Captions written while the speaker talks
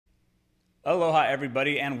Aloha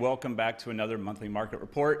everybody, and welcome back to another monthly market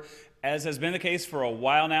report. As has been the case for a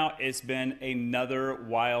while now, it's been another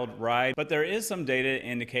wild ride, but there is some data to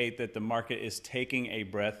indicate that the market is taking a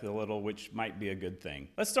breath a little, which might be a good thing.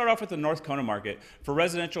 Let's start off with the North Kona market. For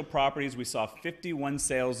residential properties, we saw 51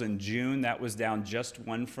 sales in June. That was down just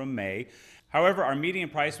one from May. However, our median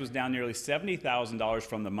price was down nearly $70,000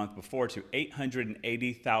 from the month before to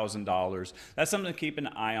 $880,000. That's something to keep an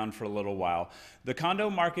eye on for a little while. The condo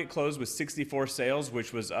market closed with 64 sales,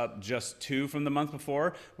 which was up just 2 from the month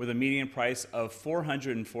before, with a median price of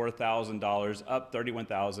 $404,000, up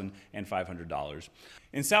 $31,500.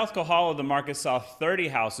 In South Kohala, the market saw 30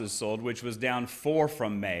 houses sold, which was down 4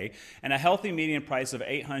 from May, and a healthy median price of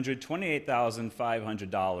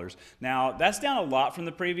 $828,500. Now, that's down a lot from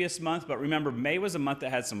the previous month, but remember, May was a month that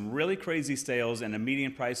had some really crazy sales and a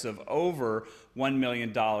median price of over $1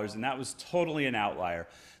 million, and that was totally an outlier.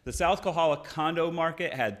 The South Kohala condo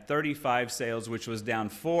market had 35 sales, which was down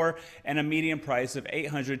 4, and a median price of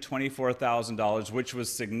 $824,000, which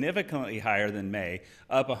was significantly higher than May,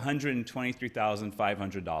 up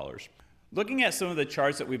 $123,500. Looking at some of the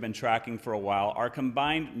charts that we've been tracking for a while, our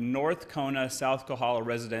combined North Kona, South Kohala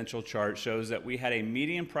residential chart shows that we had a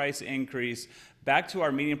median price increase back to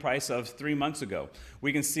our median price of 3 months ago.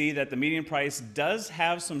 We can see that the median price does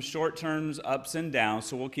have some short-term ups and downs,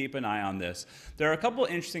 so we'll keep an eye on this. There are a couple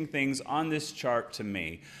interesting things on this chart to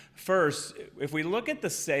me. First, if we look at the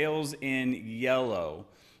sales in yellow,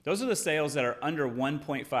 those are the sales that are under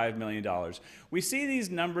 $1.5 million. We see these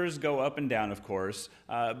numbers go up and down, of course,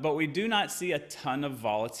 but we do not see a ton of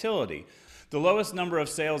volatility. The lowest number of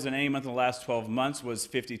sales in any month in the last 12 months was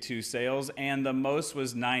 52 sales, and the most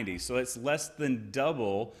was 90. So it's less than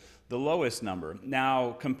double the lowest number.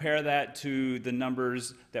 Now, compare that to the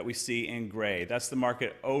numbers that we see in gray. That's the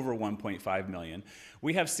market over 1.5 million.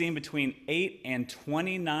 We have seen between 8 and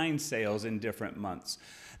 29 sales in different months.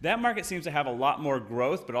 That market seems to have a lot more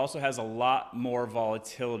growth, but also has a lot more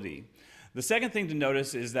volatility. The second thing to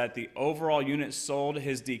notice is that the overall units sold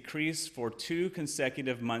has decreased for 2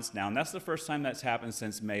 consecutive months now, and that's the first time that's happened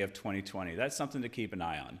since May of 2020. That's something to keep an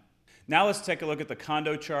eye on. Now let's take a look at the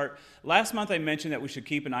condo chart. Last month I mentioned that we should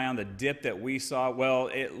keep an eye on the dip that we saw. Well,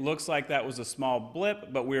 it looks like that was a small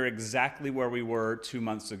blip, but we're exactly where we were 2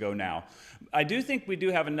 months ago now. I do think we do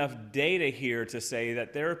have enough data here to say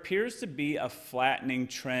that there appears to be a flattening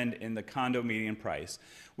trend in the condo median price.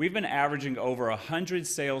 We've been averaging over 100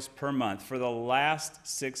 sales per month for the last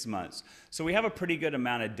 6 months. So we have a pretty good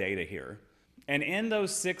amount of data here. And in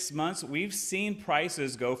those 6 months, we've seen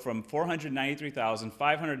prices go from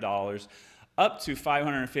 $493,500 up to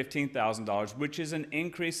 $515,000, which is an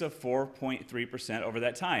increase of 4.3% over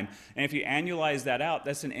that time. And if you annualize that out,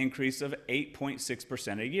 that's an increase of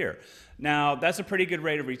 8.6% a year. Now, that's a pretty good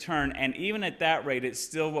rate of return, and even at that rate, it's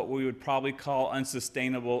still what we would probably call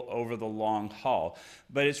unsustainable over the long haul.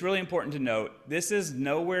 But it's really important to note, this is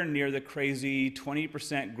nowhere near the crazy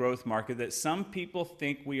 20% growth market that some people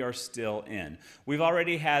think we are still in. We've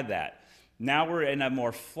already had that. Now we're in a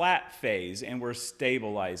more flat phase and we're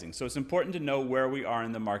stabilizing. So it's important to know where we are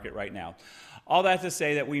in the market right now. All that to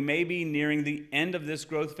say that we may be nearing the end of this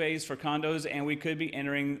growth phase for condos, and we could be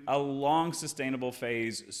entering a long sustainable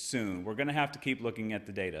phase soon. We're going to have to keep looking at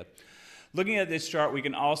the data. Looking at this chart, we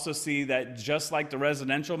can also see that just like the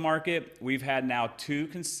residential market, we've had now 2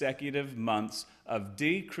 consecutive months of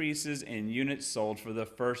decreases in units sold for the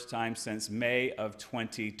first time since May of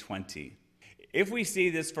 2020. If we see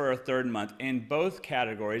this for a third month in both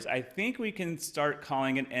categories, I think we can start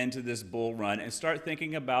calling an end to this bull run and start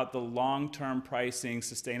thinking about the long-term pricing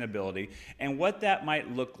sustainability and what that might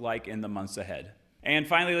look like in the months ahead. And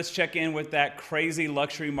finally, let's check in with that crazy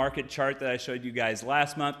luxury market chart that I showed you guys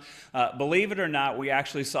last month. Believe it or not, we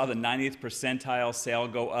actually saw the 90th percentile sale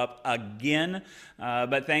go up again,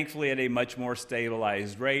 but thankfully at a much more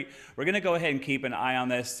stabilized rate. We're going to go ahead and keep an eye on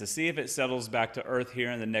this to see if it settles back to earth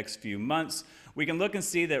here in the next few months. We can look and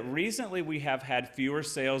see that recently we have had fewer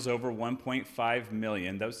sales over 1.5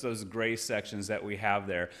 million. Those gray sections that we have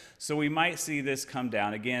there. So we might see this come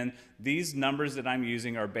down. Again, these numbers that I'm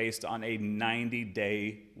using are based on a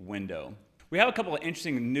 90-day window. We have a couple of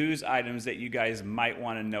interesting news items that you guys might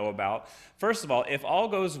want to know about. First of all, if all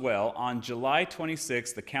goes well, on July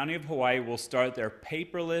 26th, the County of Hawaii will start their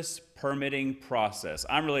paperless permitting process.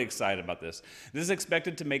 I'm really excited about this. This is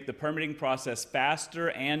expected to make the permitting process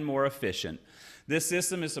faster and more efficient. This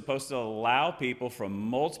system is supposed to allow people from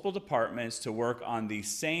multiple departments to work on the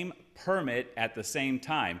same permit at the same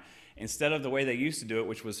time, instead of the way they used to do it,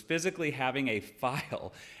 which was physically having a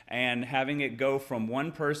file and having it go from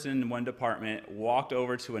one person in one department, walked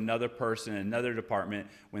over to another person in another department.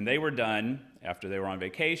 When they were done, after they were on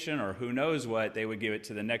vacation or who knows what, they would give it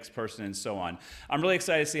to the next person and so on. I'm really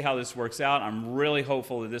excited to see how this works out. I'm really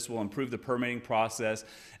hopeful that this will improve the permitting process.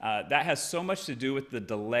 That has so much to do with the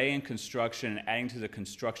delay in construction and adding to the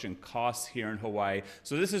construction costs here in Hawaii.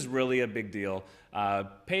 So this is really a big deal.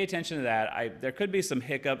 Pay attention to that. There could be some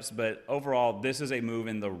hiccups, but overall, this is a move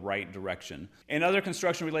in the right direction. In other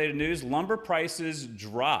construction-related news, lumber prices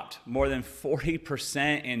dropped more than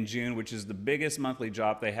 40% in June, which is the biggest monthly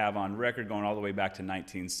drop they have on record, going all the way back to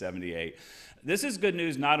 1978. This is good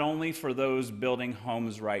news not only for those building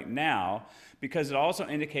homes right now, because it also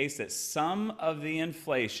indicates that some of the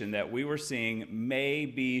inflation that we were seeing may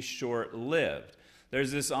be short-lived.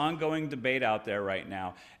 There's this ongoing debate out there right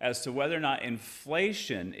now as to whether or not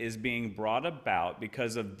inflation is being brought about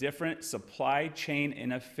because of different supply chain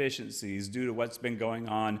inefficiencies due to what's been going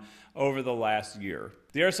on over the last year.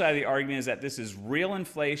 The other side of the argument is that this is real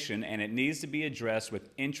inflation and it needs to be addressed with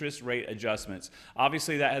interest rate adjustments.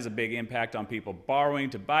 Obviously, that has a big impact on people borrowing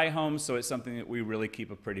to buy homes, so it's something that we really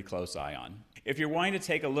keep a pretty close eye on. If you're wanting to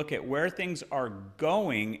take a look at where things are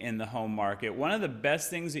going in the home market, one of the best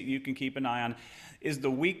things that you can keep an eye on is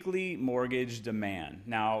the weekly mortgage demand.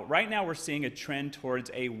 Now, right now we're seeing a trend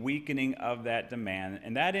towards a weakening of that demand,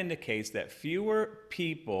 and that indicates that fewer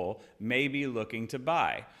people may be looking to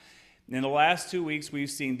buy. In the last 2 weeks, we've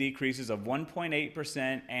seen decreases of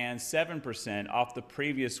 1.8% and 7% off the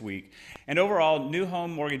previous week. And overall, new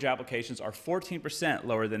home mortgage applications are 14%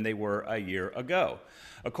 lower than they were a year ago.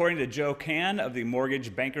 According to Joe Can of the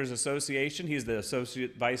Mortgage Bankers Association, he's the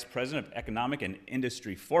Associate Vice President of Economic and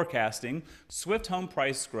Industry Forecasting, swift home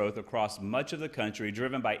price growth across much of the country,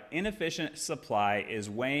 driven by inefficient supply, is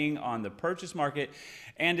weighing on the purchase market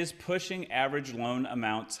and is pushing average loan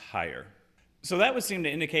amounts higher. So that would seem to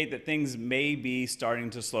indicate that things may be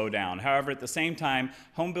starting to slow down. However, at the same time,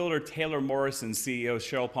 homebuilder Taylor Morrison's CEO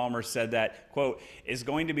Cheryl Palmer said that, quote, "It's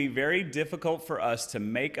going to be very difficult for us to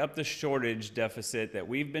make up the shortage deficit that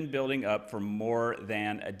we've been building up for more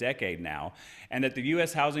than a decade now, and that the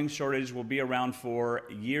U.S. housing shortage will be around for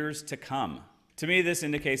years to come." To me, this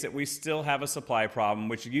indicates that we still have a supply problem,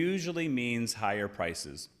 which usually means higher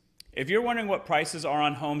prices. If you're wondering what prices are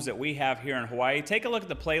on homes that we have here in Hawaii, take a look at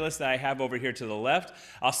the playlist that I have over here to the left.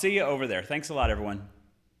 I'll see you over there. Thanks a lot, everyone.